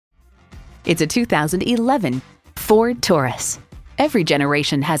It's a 2011 Ford Taurus. Every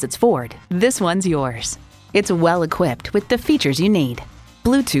generation has its Ford. This one's yours. It's well equipped with the features you need: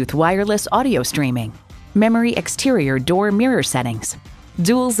 Bluetooth wireless audio streaming, memory exterior door mirror settings,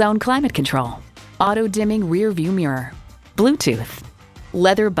 dual zone climate control, auto dimming rear view mirror, Bluetooth,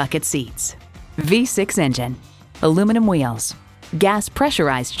 leather bucket seats, V6 engine, aluminum wheels, gas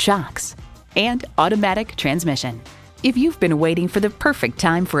pressurized shocks, and automatic transmission. If you've been waiting for the perfect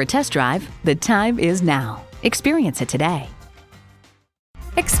time for a test drive, the time is now. Experience it today.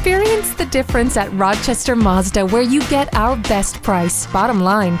 Experience the difference at Rochester Mazda, where you get our best price. Bottom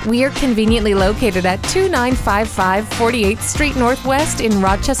line, we are conveniently located at 2955 48th Street Northwest in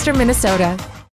Rochester, Minnesota.